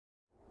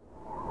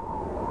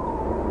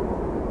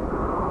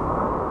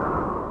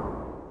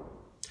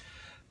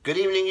Good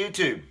evening,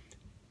 YouTube.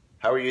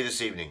 How are you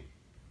this evening?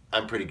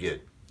 I'm pretty good.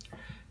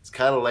 It's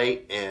kind of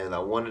late and I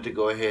wanted to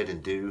go ahead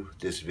and do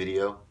this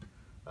video.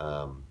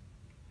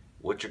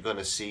 What you're going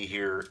to see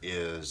here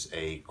is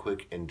a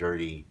quick and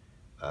dirty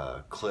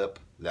clip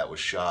that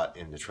was shot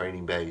in the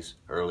training bays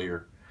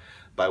earlier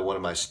by one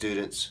of my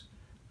students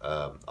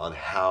on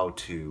how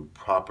to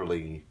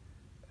properly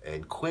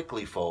and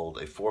quickly fold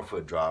a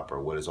 4-foot drop, or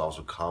what is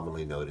also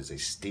commonly known as a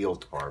steel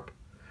tarp,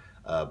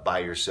 by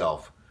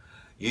yourself,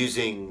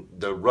 using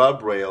the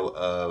rub rail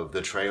of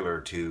the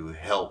trailer to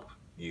help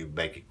you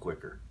make it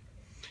quicker.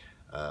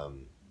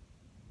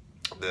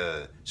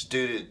 The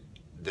student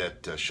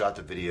that shot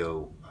the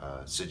video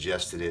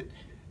suggested it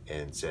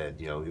and said,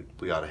 you know,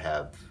 we ought to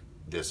have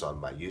this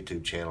on my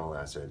YouTube channel. And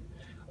I said,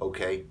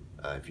 okay,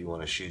 if you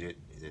want to shoot it,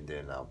 and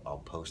then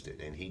I'll post it.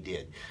 And he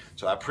did.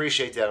 So I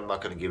appreciate that. I'm not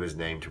going to give his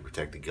name to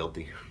protect the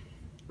guilty.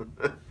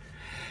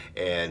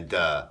 And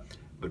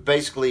but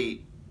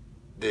basically,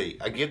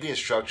 I give the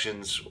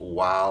instructions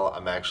while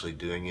I'm actually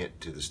doing it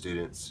to the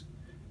students,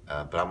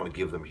 but I'm going to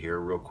give them here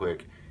real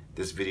quick.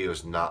 This video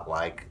is not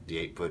like the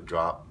 8-foot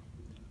drop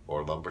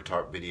or lumber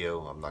tarp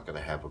video. I'm not going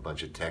to have a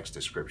bunch of text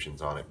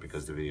descriptions on it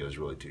because the video is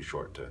really too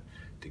short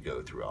to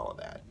go through all of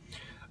that.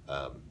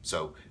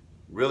 So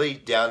really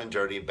down and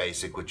dirty and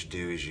basic, what you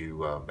do is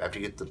you, after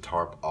you get the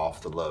tarp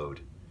off the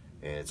load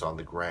and it's on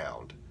the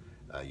ground,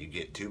 you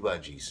get 2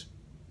 bungees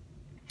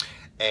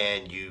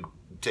and you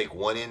take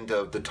one end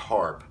of the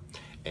tarp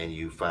and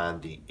you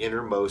find the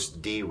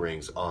innermost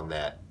D-rings on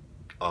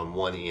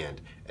one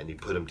end, and you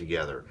put them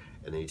together,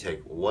 and then you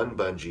take one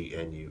bungee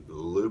and you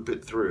loop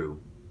it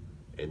through,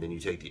 and then you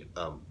take the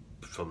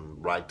from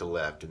right to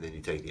left, and then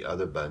you take the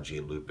other bungee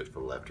and loop it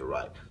from left to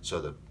right,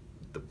 so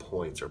the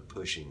points are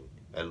pushing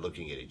and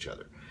looking at each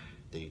other.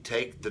 Then you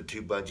take the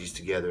 2 bungees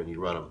together and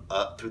you run them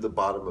up through the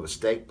bottom of a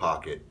stake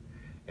pocket,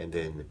 and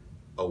then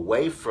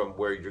away from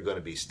where you're going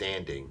to be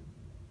standing,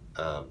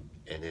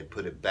 and then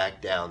put it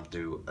back down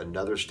through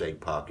another stake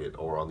pocket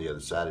or on the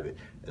other side of it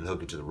and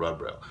hook it to the rub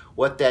rail.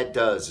 What that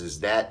does is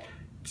that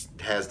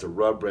has the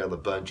rub rail, the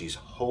bungees,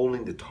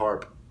 holding the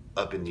tarp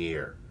up in the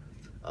air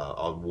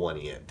on one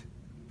end.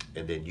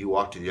 And then you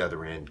walk to the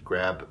other end,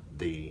 grab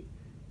the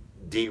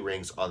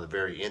D-rings on the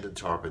very end of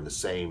the tarp in the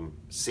same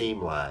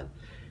seam line,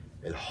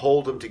 and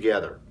hold them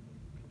together.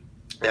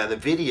 Now in the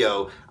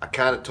video, I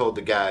kind of told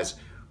the guys,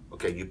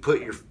 okay, you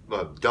put your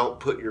don't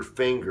put your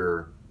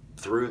finger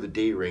through the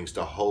D-rings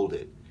to hold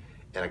it,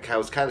 and I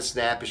was kind of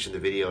snappish in the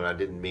video, and I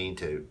didn't mean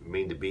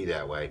to be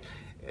that way.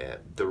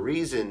 The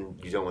reason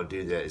you don't want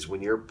to do that is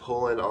when you're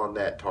pulling on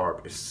that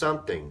tarp, if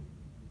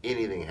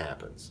anything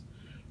happens,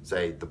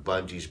 say the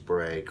bungees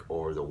break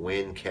or the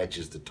wind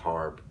catches the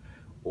tarp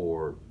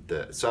or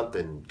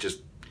something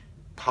just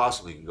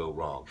possibly could go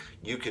wrong,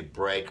 you could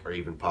break or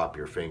even pop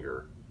your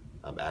finger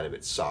out of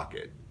its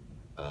socket.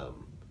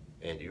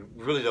 And you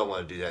really don't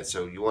want to do that,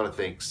 so you want to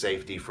think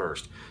safety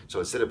first. So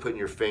instead of putting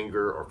your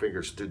finger or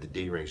fingers through the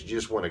D-rings, you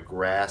just want to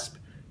grasp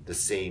the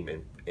seam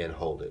and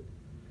hold it.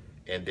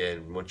 And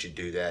then once you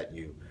do that,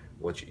 you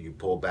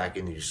pull back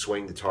and you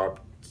swing the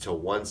tarp till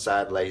one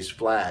side lays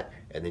flat,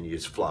 and then you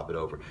just flop it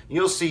over.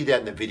 You'll see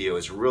that in the video.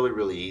 It's really,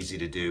 really easy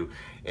to do.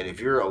 And if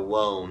you're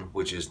alone,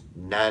 which is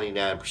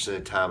 99% of the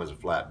time as a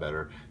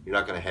flatbedder, you're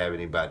not going to have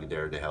anybody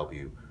there to help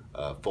you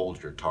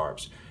fold your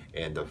tarps.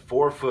 And the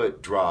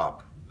 4-foot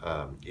drop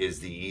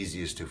is the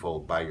easiest to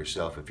fold by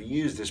yourself if you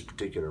use this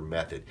particular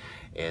method.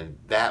 And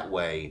that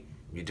way,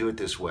 you do it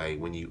this way,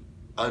 when you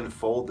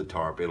unfold the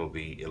tarp,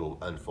 it'll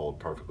unfold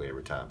perfectly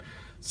every time.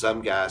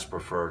 Some guys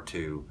prefer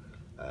to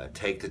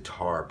take the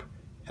tarp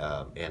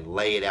and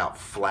lay it out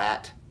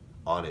flat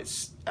on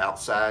its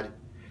outside,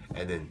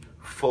 and then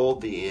fold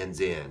the ends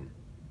in,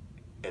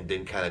 and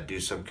then kind of do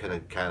some kind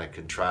of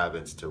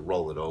contrivance to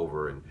roll it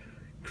over and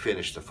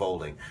finish the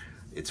folding.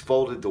 It's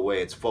folded the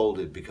way it's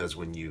folded because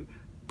when you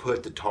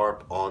put the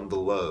tarp on the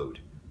load,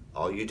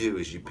 all you do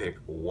is you pick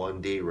one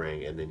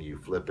D-ring and then you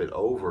flip it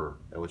over,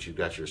 and once you've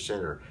got your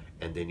center,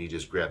 and then you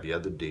just grab the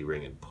other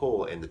D-ring and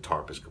pull, and the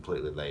tarp is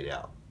completely laid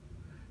out.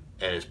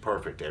 And it's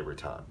perfect every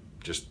time,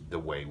 just the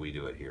way we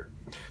do it here.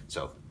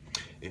 So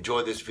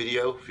enjoy this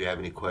video. If you have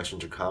any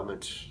questions or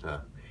comments,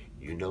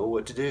 you know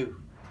what to do.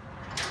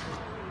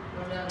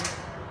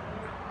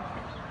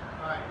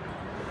 Alright.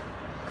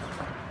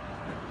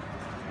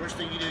 First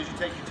thing you do is you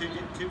take your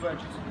two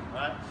bungees,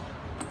 alright?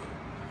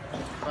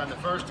 Find the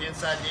first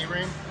inside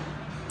D-ring,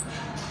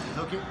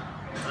 hook it,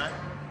 right?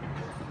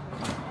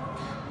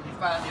 You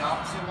find the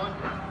opposite one,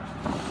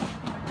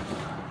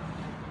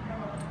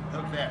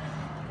 hook that.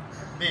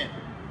 Then,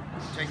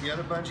 take the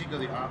other bungee, go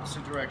the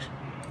opposite direction.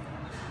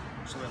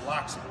 So it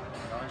locks it.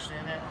 You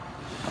understand that?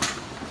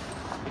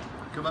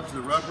 Come up to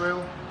the rub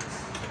rail,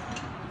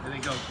 and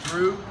then go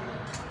through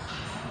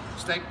the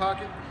stake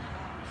pocket,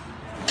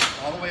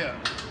 all the way up.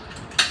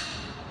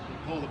 You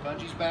pull the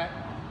bungees back,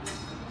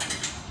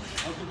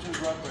 hook it to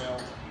the rub rail,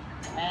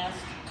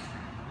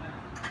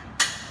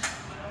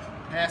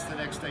 past the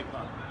next stake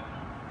pocket.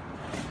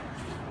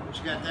 Once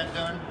you got that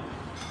done,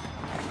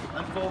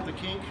 unfold the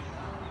kink,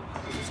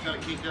 it's got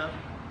to kink up.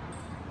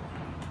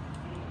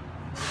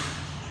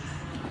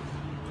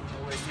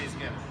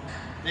 together.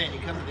 Then you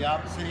come to the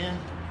opposite end.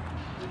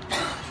 You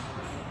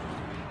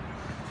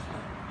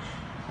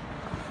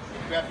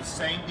grab the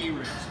same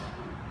D-rings.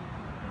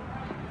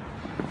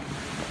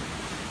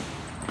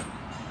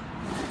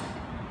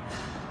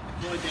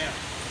 Pull it down.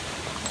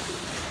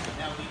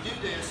 Now when you do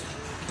this,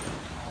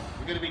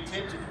 you're going to be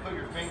tempted to put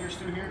your fingers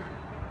through here.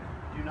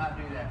 Do not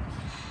do that.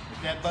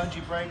 If that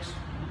bungee breaks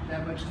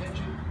that much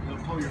tension, you'll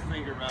pull your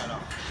finger right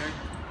off. Okay?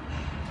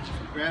 So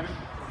grab it.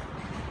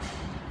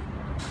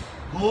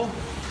 Pull.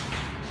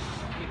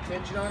 Get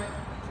tension on it.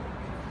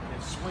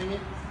 And swing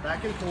it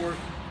back and forth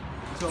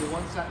until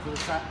one side to the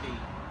side B.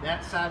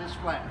 That side is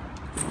flat.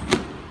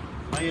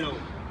 Lay it over.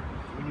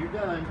 When you're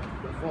done,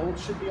 the fold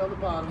should be on the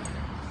bottom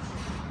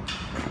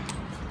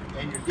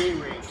and your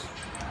D-rings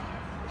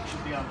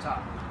should be on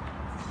top.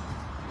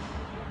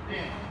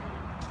 Then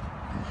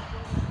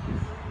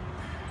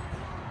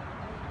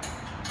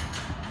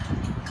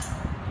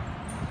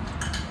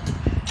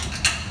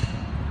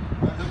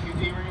unhook your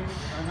D-rings,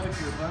 unhook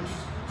your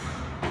bungees.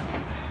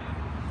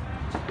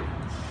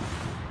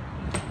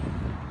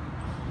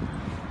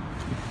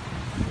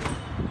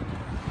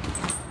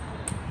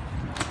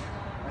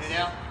 Lay it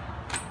out,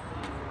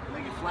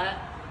 make it flat,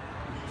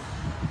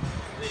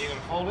 then you're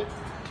going to fold it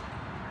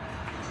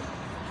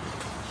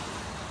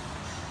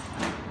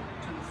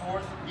to the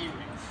fourth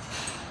D-ring.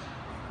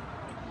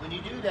 When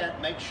you do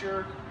that, make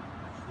sure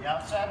the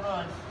outside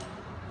run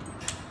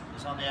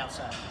is on the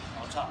outside,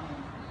 on top.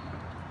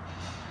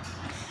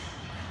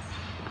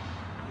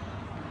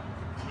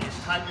 You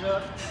just tighten it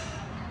up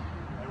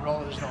and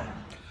roll it as normal.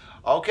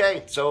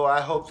 Okay, so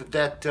I hope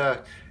that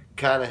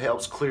kind of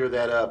helps clear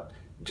that up.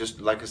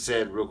 Just like I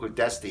said, real quick,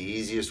 that's the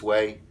easiest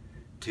way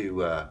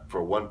to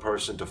for one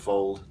person to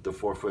fold the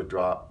 4-foot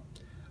drop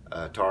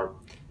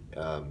tarp.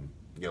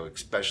 You know,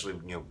 especially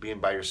being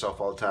by yourself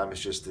all the time,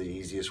 it's just the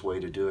easiest way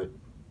to do it.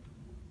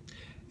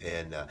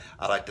 And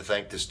I'd like to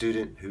thank the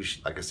student who,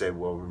 like I said,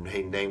 will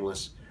remain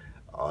nameless,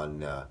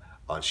 on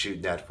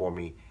shooting that for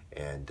me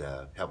and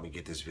help me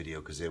get this video,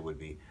 because it would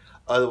be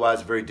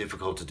otherwise very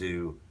difficult to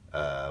do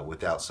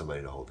without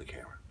somebody to hold the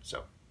camera.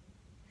 So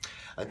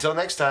until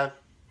next time,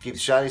 keep the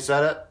shiny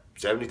side up,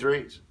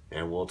 73s,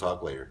 and we'll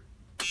talk later.